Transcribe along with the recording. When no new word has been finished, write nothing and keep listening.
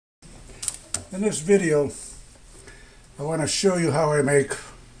In this video, I want to show you how I make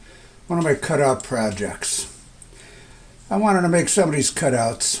one of my cutout projects. I wanted to make some of these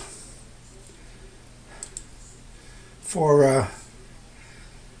cutouts for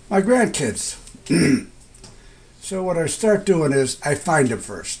my grandkids. So what I start doing is I find them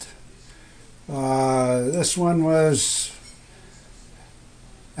first. This one was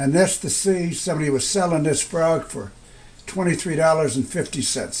a nest to see. Somebody was selling this frog for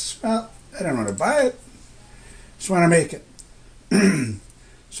 $23.50. Well, I don't want to buy it. Just want to make it.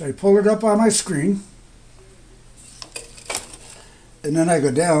 So I pull it up on my screen, and then I go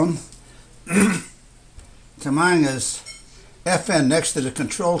down to mine is FN next to the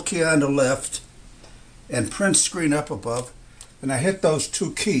control key on the left and print screen up above, and I hit those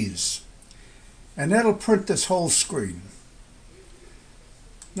two keys and that'll print this whole screen.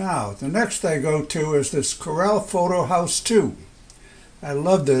 Now the next I go to is this Corel Photo House 2. I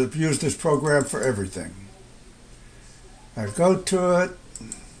love to use this program for everything. I go to it.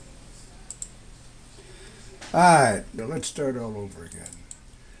 Alright, now let's start all over again.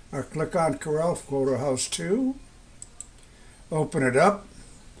 I click on Corel Photo House 2, open it up.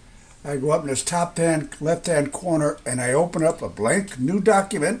 I go up in this top left hand corner and I open up a blank new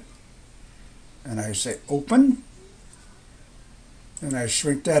document and I say open, and I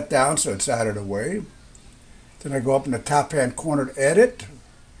shrink that down so it's out of the way. Then I go up in the top hand corner to edit,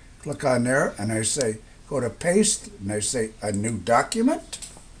 click on there, and I say go to paste, and I say a new document.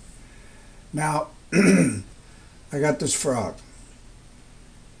 Now I got this frog.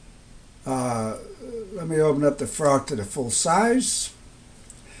 Let me open up the frog to the full size.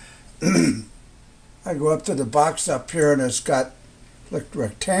 I go up to the box up here and it's got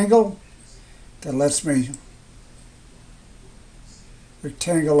rectangle that lets me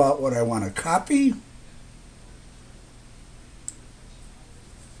rectangle out what I want to copy.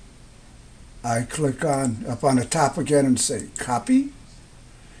 I click on up on the top again and say copy.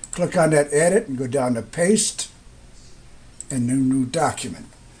 Click on that edit and go down to paste and new document.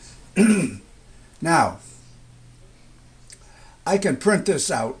 Now I can print this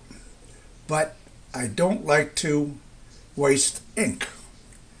out, but I don't like to waste ink.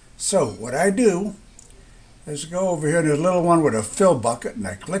 So what I do is go over here to the little one with a fill bucket and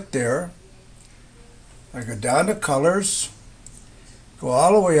I click there. I go down to colors, go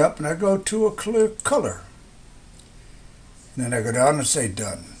all the way up, and I go to a clear color. And then I go down and say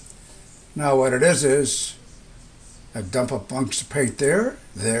done. Now what it is I dump a bunch of paint there,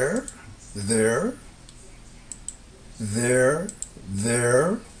 there, there, there,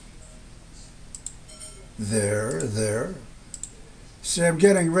 there. See, I'm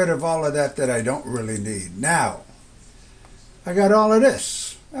getting rid of all of that I don't really need. Now, I got all of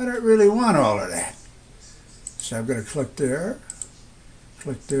this. I don't really want all of that. So I'm going to click there,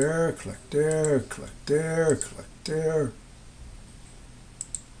 click there, click there, click there, click there,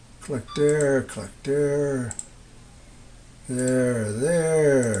 click there, click there,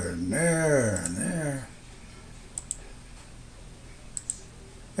 there, and there, and there.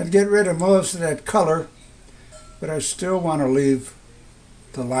 And get rid of most of that color, but I still want to leave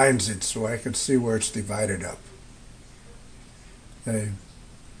the lines in so I can see where it's divided up. Okay.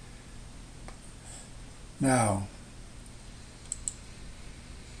 Now,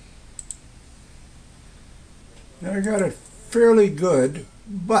 I got it fairly good,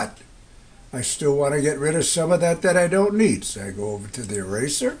 but I still want to get rid of some of that I don't need. So I go over to the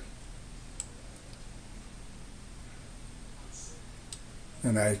eraser,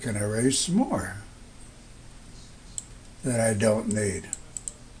 and I can erase more that I don't need.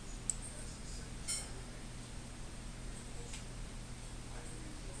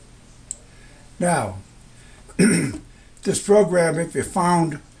 Now, this program, if you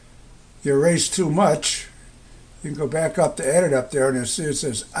found you erased too much, you can go back up to edit up there and you'll see it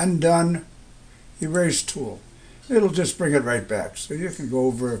says undone erase tool. It'll just bring it right back. So you can go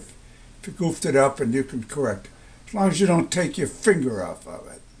over if you goofed it up and you can correct it. As long as you don't take your finger off of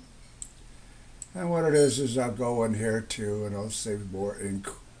it. And what it is I'll go in here too and I'll save more ink.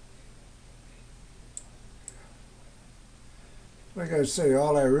 Like I say,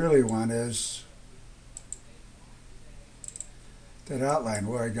 all I really want is that outline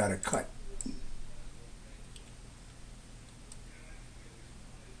where I got to cut.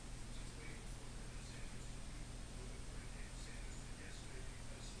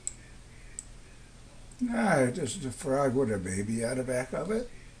 Alright, this is a frog with a baby out the back of it.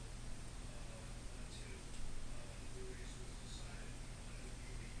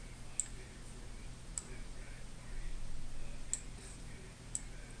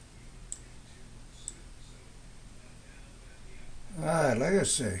 Alright, like I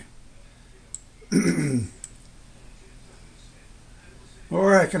say,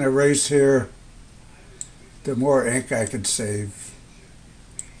 Or I can erase here, the more ink I can save.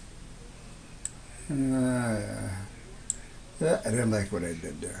 Yeah, I didn't like what I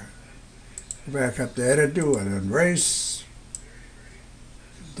did there. Go back up to edit, do an erase.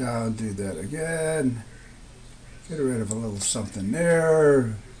 Down, do that again. Get rid of a little something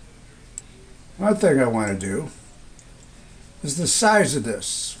there. One thing I want to do is the size of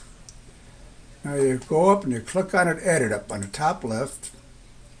this. Now you go up and you click on it, edit up on the top left,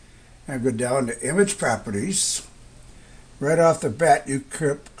 and go down to image properties. Right off the bat you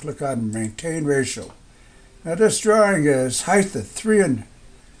click on maintain ratio. Now this drawing is height of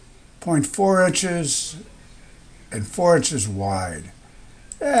 3.4 inches and 4 inches wide.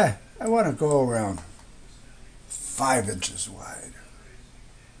 I want to go around 5 inches wide.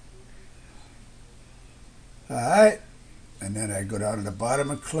 Alright, and then I go down to the bottom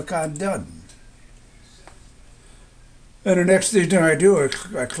and click on done. And the next thing I do,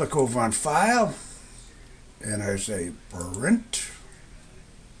 I click over on file and I say print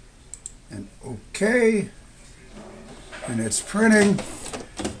and OK, and it's printing.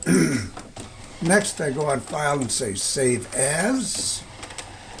 Next I go on file and say save as.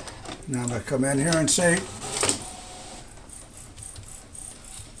 Now I'm going to come in here and say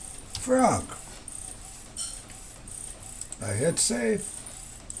frog. I hit save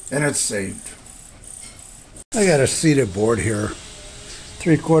and it's saved. I got a Cedar board here,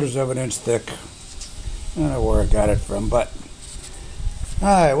 3/4 of an inch thick. I don't know where I got it from, but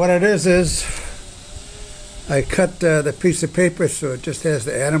alright, what it is I cut the piece of paper so it just has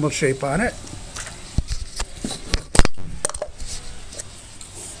the animal shape on it.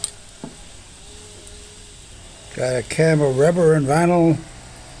 Got a camo rubber and vinyl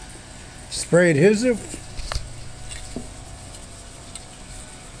spray adhesive.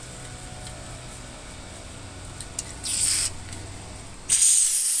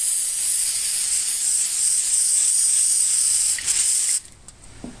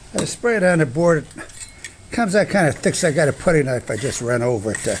 I spray it on the board. It comes out kind of thick, so I got a putty knife. I just run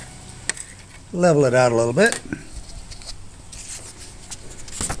over it to level it out a little bit.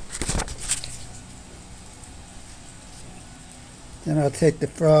 Then I'll take the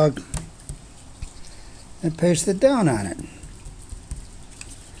frog and paste it down on it.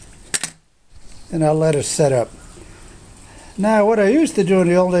 And I'll let it set up. Now what I used to do in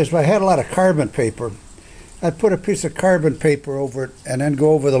the old days, when I had a lot of carbon paper, I'd put a piece of carbon paper over it and then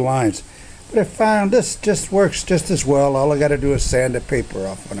go over the lines. But I found this just works just as well. All I got to do is sand the paper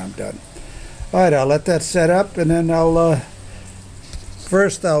off when I'm done. Alright, I'll let that set up, and then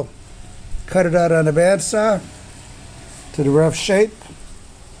first I'll cut it out on the bandsaw to the rough shape.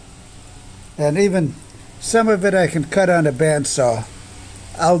 And even some of it I can cut on the bandsaw.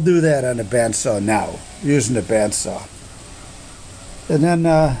 I'll do that on the bandsaw now, using the bandsaw. And then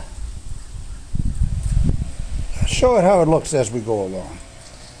I'll show it how it looks as we go along.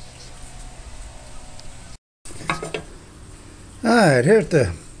 Alright, here's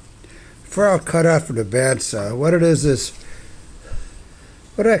the frog cut out from the bandsaw. What it is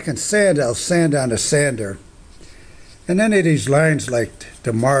what I can sand, I'll sand on the sander. And any of these lines like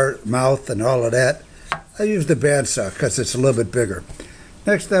the mouth and all of that, I use the bandsaw because it's a little bit bigger.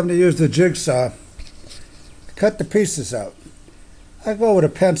 Next I'm going to use the jigsaw, cut the pieces out. I go with a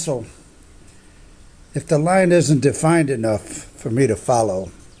pencil if the line isn't defined enough for me to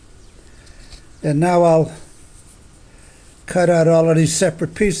follow. And now I'll cut out all of these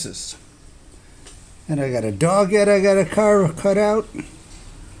separate pieces. And I got a dog yet I got a car cut out.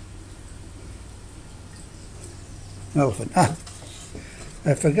 Oh,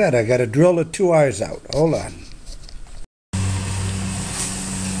 I forgot, I got to drill the two eyes out. Hold on.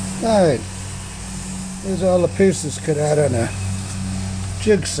 Alright, here's all the pieces cut out on a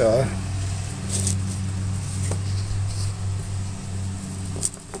jigsaw.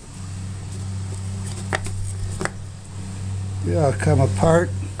 They all come apart.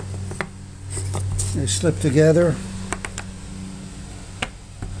 They slip together.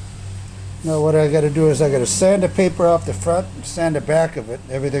 Now what I got to do is I got to sand the paper off the front, sand the back of it.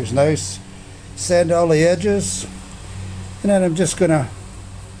 Everything's nice. Sand all the edges. And then I'm just going to,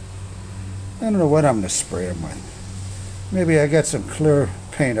 I don't know what I'm going to spray them with. Maybe I got some clear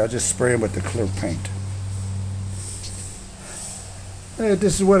paint. I'll just spray them with the clear paint.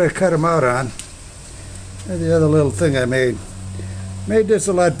 This is what I cut them out on. And the other little thing I made this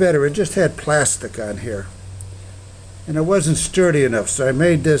a lot better. It just had plastic on here. And it wasn't sturdy enough, so I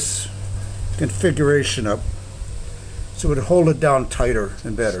made this configuration up so it would hold it down tighter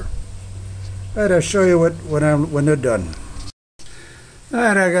and better. Alright, I'll show you when they're done.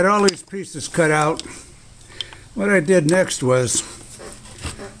 Alright, I got all these pieces cut out. What I did next was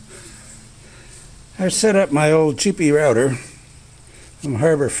I set up my old cheapy router from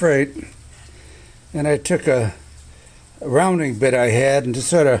Harbor Freight, and I took a rounding bit I had and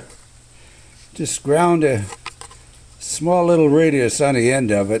just ground a small little radius on the end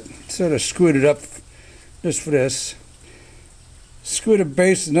of it, sort of screwed it up just for this. Screwed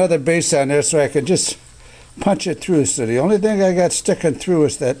another base on there so I could just punch it through. So the only thing I got sticking through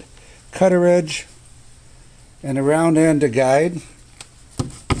is that cutter edge and a round end to guide.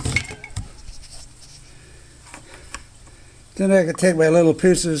 Then I could take my little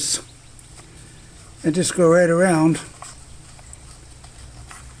pieces and just go right around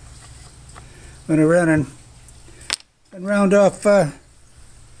and round off the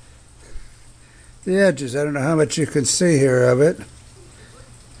edges. I don't know how much you can see here of it.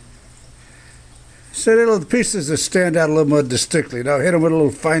 So the pieces will stand out a little more distinctly. Now hit them with a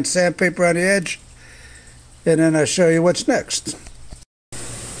little fine sandpaper on the edge, and then I'll show you what's next.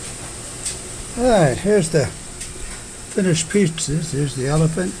 Alright, here's the finished pieces. Here's the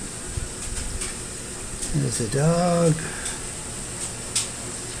elephant. There's the dog.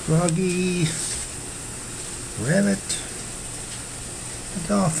 Froggy. Rabbit. The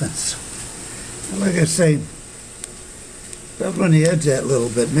dolphins. And like I say, beveling the edge that little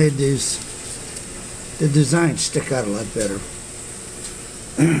bit made the design stick out a lot better.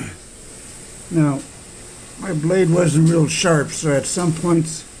 Now, my blade wasn't real sharp, so at some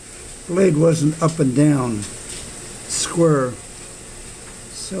points, blade wasn't up and down square.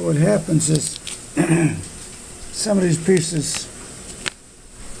 So what happens is some of these pieces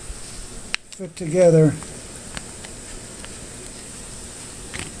fit together.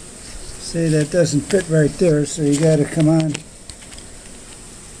 See, that doesn't fit right there, so you got to come on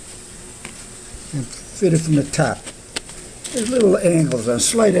and fit it from the top. There's little angles,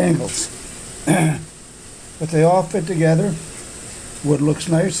 slight angles, but they all fit together. Wood looks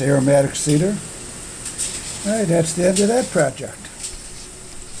nice, aromatic cedar. All right, that's the end of that project.